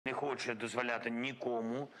хоче дозволяти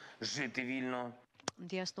нікому жити вільно.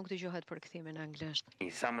 Діас nuk dëgjohet për kthimin anglisht.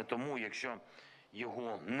 І саме тому, якщо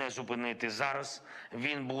його не зупинити зараз,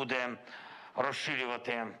 він буде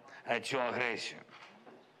розширювати цю агресію.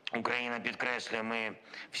 Україна підкреслює, ми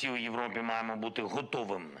всі у Європі маємо бути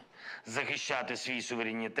готовими захищати свій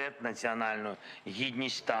суверенітет, національну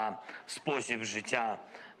гідність та спосіб життя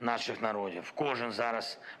наших народів. Кожен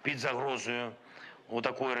зараз під загрозою у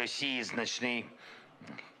такої Росії значний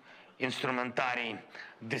інструментарій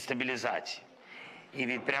дестабілізації. І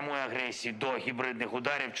від прямої агресії до гібридних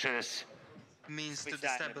ударів через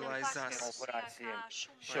спеціальні операції,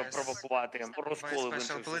 щоб провокувати розколи в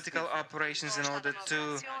інших political operations in order to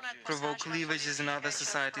provoke cleavages in other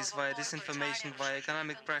societies via disinformation, via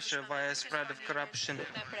economic pressure, via spread of corruption,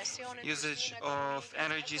 usage of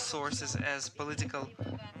energy sources as political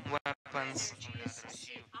weapons.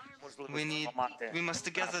 We must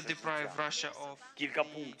together deprive Russia of the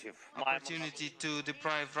opportunity to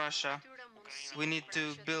deprive Russia. We need to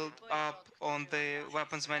build up on the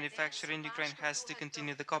weapons manufacturing. Ukraine has to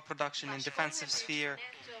continue the co-production in defensive sphere,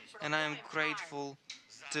 and I am grateful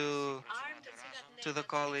to the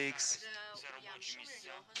colleagues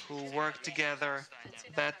who work together.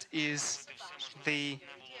 That is the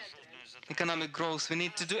economic growth. We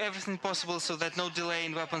need to do everything possible so that no delay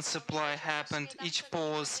in weapons supply happened. Each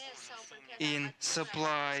pause in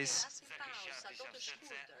supplies.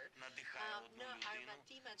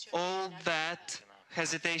 All that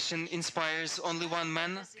hesitation inspires only one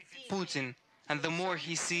man, Putin. And the more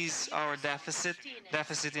he sees our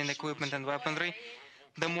deficit in equipment and weaponry,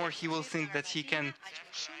 the more he will think that he can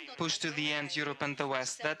push to the end Europe and the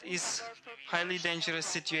West. That is a highly dangerous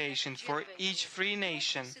situation for each free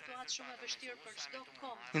nation.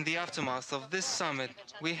 In the aftermath of this summit,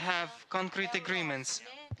 we have concrete agreements,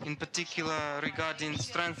 in particular regarding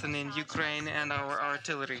strengthening Ukraine and our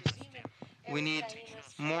artillery. We need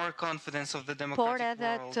more confidence of the democratic world. Por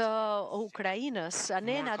edhe të Ukrainës,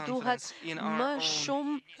 ne na duhet më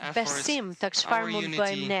shumë besim tek çfarë mund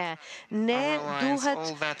bëjmë ne. Ne duhet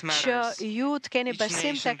që ju të keni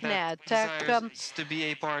besim tek ne, tek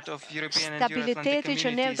stabiliteti që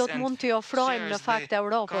ne do të mund t'i ofrojmë në fakt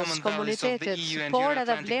Europës, komunitetit, por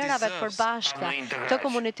edhe vlerave të përbashkëta të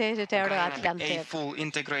komunitetit euroatlantik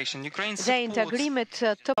dhe integrimit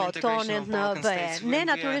të tonit në BE. Ne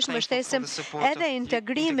natyrisht mbështesim edhe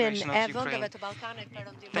integrimin e vendeve të Ballkanit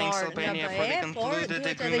Perëndimor në BE, por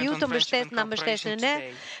duhet edhe ju të na mbështesni ne.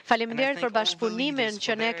 Faleminderit për bashkëpunimin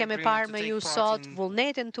që ne kemi parë me ju sot,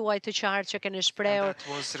 vullnetin tuaj të qartë që keni shprehur.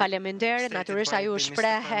 Faleminderit, natyrisht ai u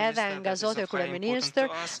shpreh edhe nga zoti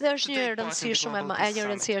kryeministër dhe është një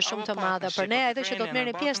rëndësi shumë të madhe për ne, edhe që do të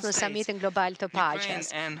merrni pjesë në samitin global të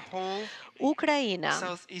paqes.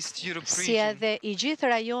 Ukraina, si edhe i gjithë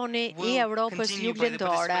rajoni i Europës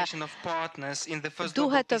juglindore,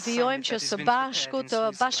 duhet të vijojmë që së bashku të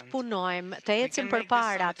bashkëpunojmë, të ecim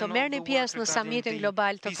përpara, të merrni pjesë në samitin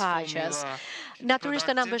global të paqes. Natyrisht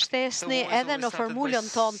të na mbështesni edhe në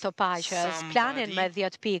formulën tonë të paqes, planin me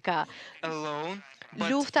 10 pika.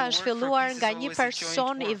 Lufta është filluar nga një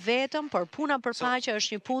person i vetëm, por puna për paqe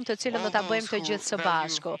është një punë të cilën do ta bëjmë të gjithë së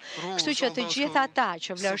bashku. Kështu që të gjithë ata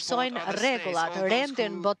që vlerësojnë rregullat,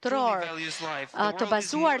 rendin botëror, të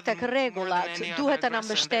bazuar tek rregullat, duhet të na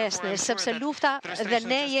mbështesni, sepse lufta dhe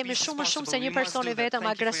ne jemi shumë më shumë se një person i vetëm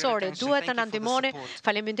agresori. Duhet të na ndihmoni.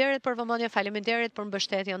 Faleminderit për vëmendjen, faleminderit për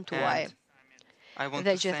mbështetjen tuaj.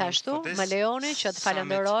 Dhe gjithashtu, më lejoni që të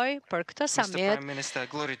falenderoj për këtë summit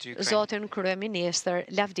zotin kryeministër,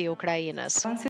 lavdi Ukrainës.